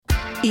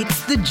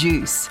It's The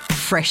Juice,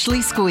 freshly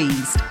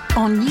squeezed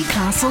on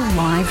Newcastle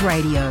Live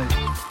Radio.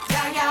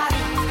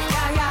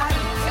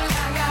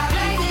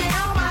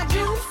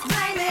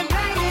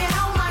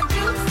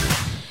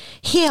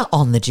 Here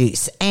on The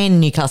Juice and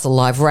Newcastle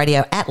Live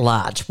Radio at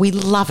large, we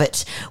love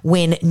it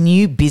when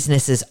new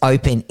businesses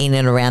open in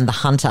and around the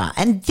Hunter.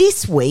 And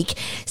this week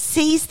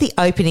sees the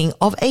opening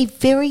of a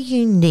very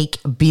unique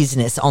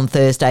business on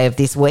Thursday of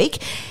this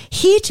week.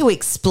 Here to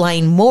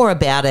explain more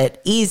about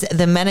it is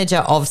the manager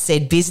of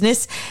said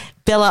business,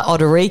 Bella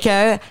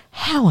Odorico.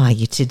 How are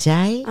you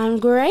today? I'm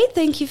great.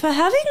 Thank you for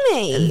having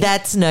me.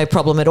 That's no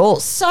problem at all.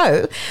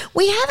 So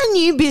we have a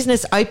new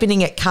business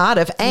opening at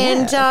Cardiff,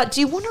 and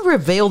do you want to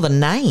reveal the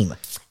name?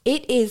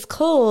 It is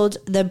called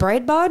the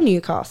Braid Bar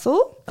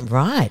Newcastle.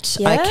 Right.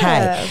 Yeah.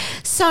 Okay.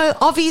 So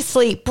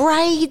obviously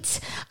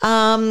braids, we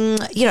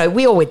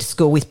all went to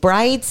school with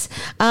braids,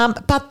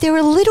 but they're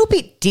a little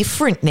bit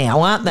different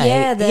now, aren't they?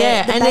 Yeah,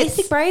 the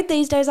basic braid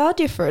these days are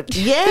different.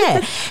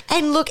 Yeah.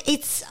 And look,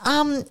 it's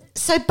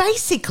so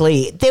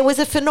basically there was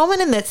a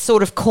phenomenon that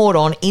sort of caught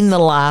on in the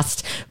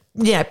last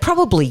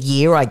probably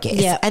year, I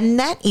guess. Yep. And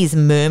that is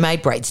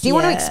mermaid braids. Do you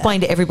want to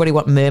explain to everybody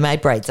what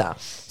mermaid braids are?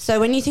 So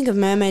when you think of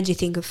mermaids, you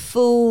think of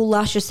full,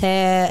 luscious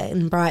hair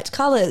and bright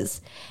colours.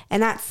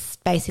 And that's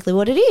basically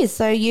what it is.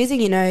 So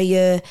using,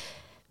 I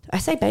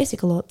say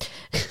basic a lot.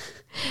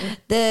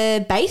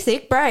 The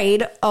basic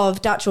braid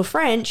of Dutch or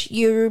French,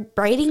 you're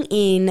braiding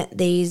in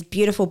these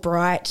beautiful,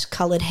 bright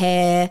coloured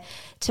hair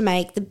to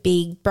make the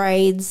big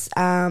braids,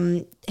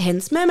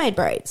 hence mermaid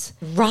braids.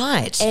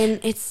 Right. And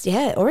it's,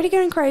 already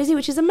going crazy,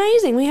 which is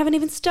amazing. We haven't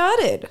even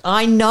started.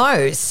 I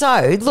know.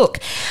 So, look,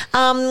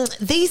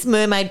 these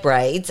mermaid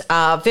braids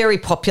are very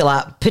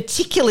popular,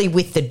 particularly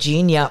with the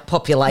junior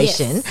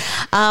population.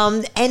 Yes.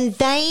 And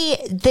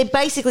they're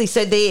basically,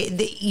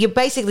 you're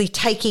basically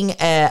taking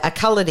a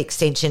coloured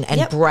extension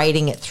and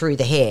braiding it through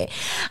the hair.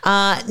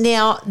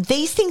 Now,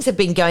 these things have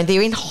been going,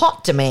 they're in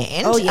hot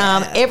demand. Oh,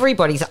 yeah.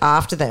 Everybody's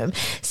after them.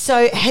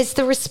 So has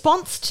the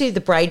response to the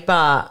Braid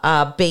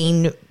Bar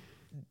been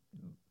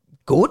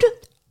good?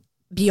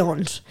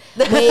 Beyond.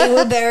 We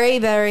were very,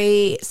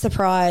 very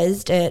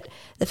surprised at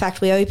the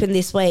fact we opened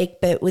this week,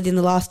 but within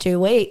the last 2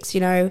 weeks,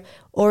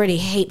 already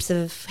heaps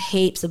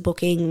of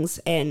bookings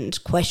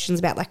and questions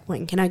about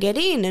when can I get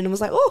in? And it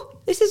was like, oh,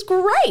 this is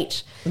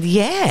great.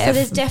 Yeah. So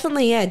there's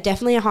definitely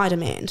a high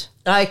demand.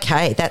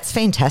 Okay, that's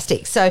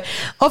fantastic. So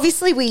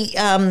obviously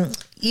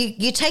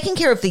you're taking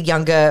care of the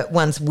younger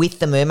ones with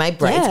the mermaid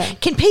braids. Yeah.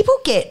 Can people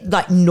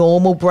get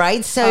normal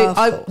braids? So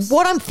Of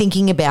what I'm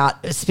thinking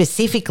about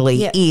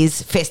specifically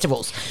is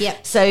festivals. Yeah.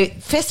 So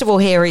festival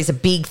hair is a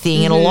big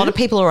thing and a lot of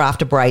people are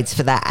after braids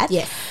for that.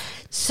 Yeah.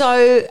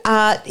 So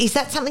is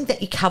that something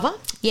that you cover?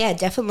 Yeah,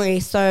 definitely.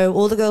 So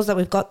all the girls that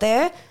we've got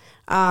there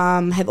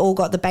have all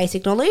got the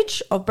basic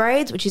knowledge of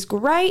braids, which is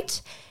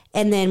great.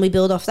 And then we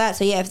build off that.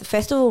 So, the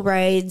festival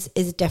braids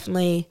is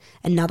definitely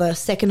another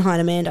second high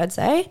demand, I'd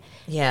say.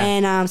 Yeah.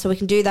 And so we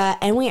can do that.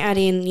 And we add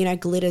in,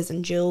 glitters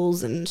and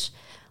jewels, and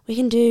we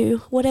can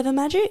do whatever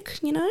magic,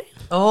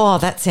 Oh,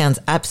 that sounds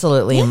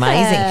absolutely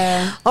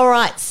amazing. All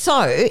right.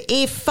 So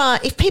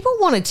if people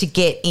wanted to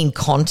get in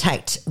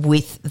contact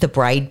with the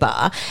Braid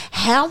Bar,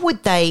 how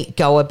would they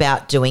go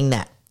about doing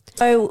that?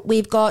 So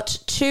we've got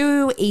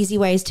 2 easy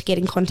ways to get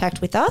in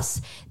contact with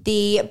us.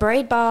 The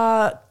Braid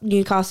Bar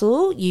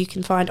Newcastle you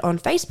can find on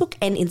Facebook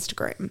and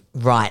Instagram.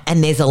 Right,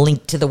 and there's a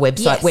link to the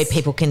website where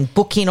people can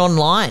book in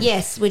online.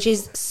 Yes, which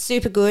is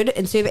super good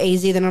and super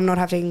easy. Then I'm not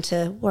having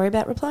to worry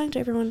about replying to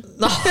everyone.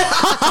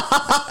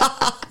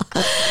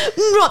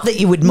 Not that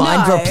you would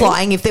mind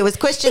replying if there was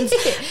questions,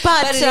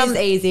 but it is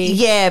easy.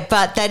 Yeah,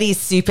 but that is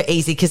super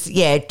easy because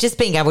just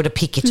being able to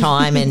pick your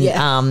time and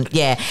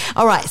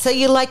All right, so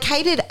you're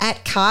located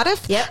at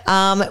Cardiff. Yep.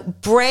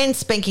 Brand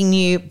spanking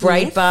new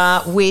Braid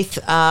Bar with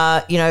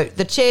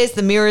the chairs,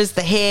 the mirrors,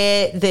 the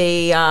hair,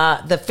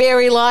 the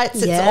fairy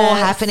lights. It's all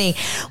happening.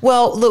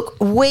 Well, look,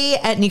 we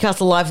at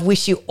Newcastle Live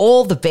wish you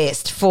all the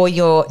best for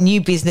your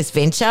new business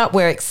venture.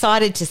 We're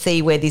excited to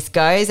see where this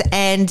goes,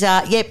 and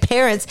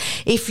parents,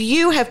 if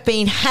you have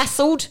been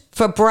hassled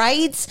for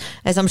braids,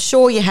 as I'm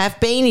sure you have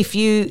been, if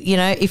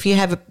you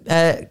have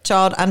a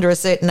child under a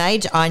certain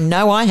age, I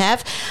know I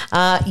have,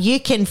 you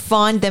can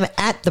find them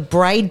at the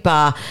Braid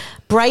Bar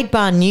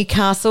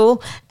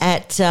Newcastle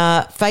at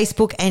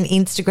Facebook and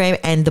Instagram,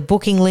 and the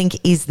booking link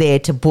is there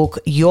to book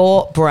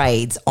your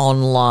braids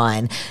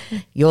online.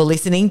 You're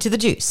listening to The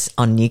Juice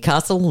on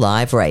Newcastle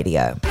Live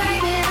Radio.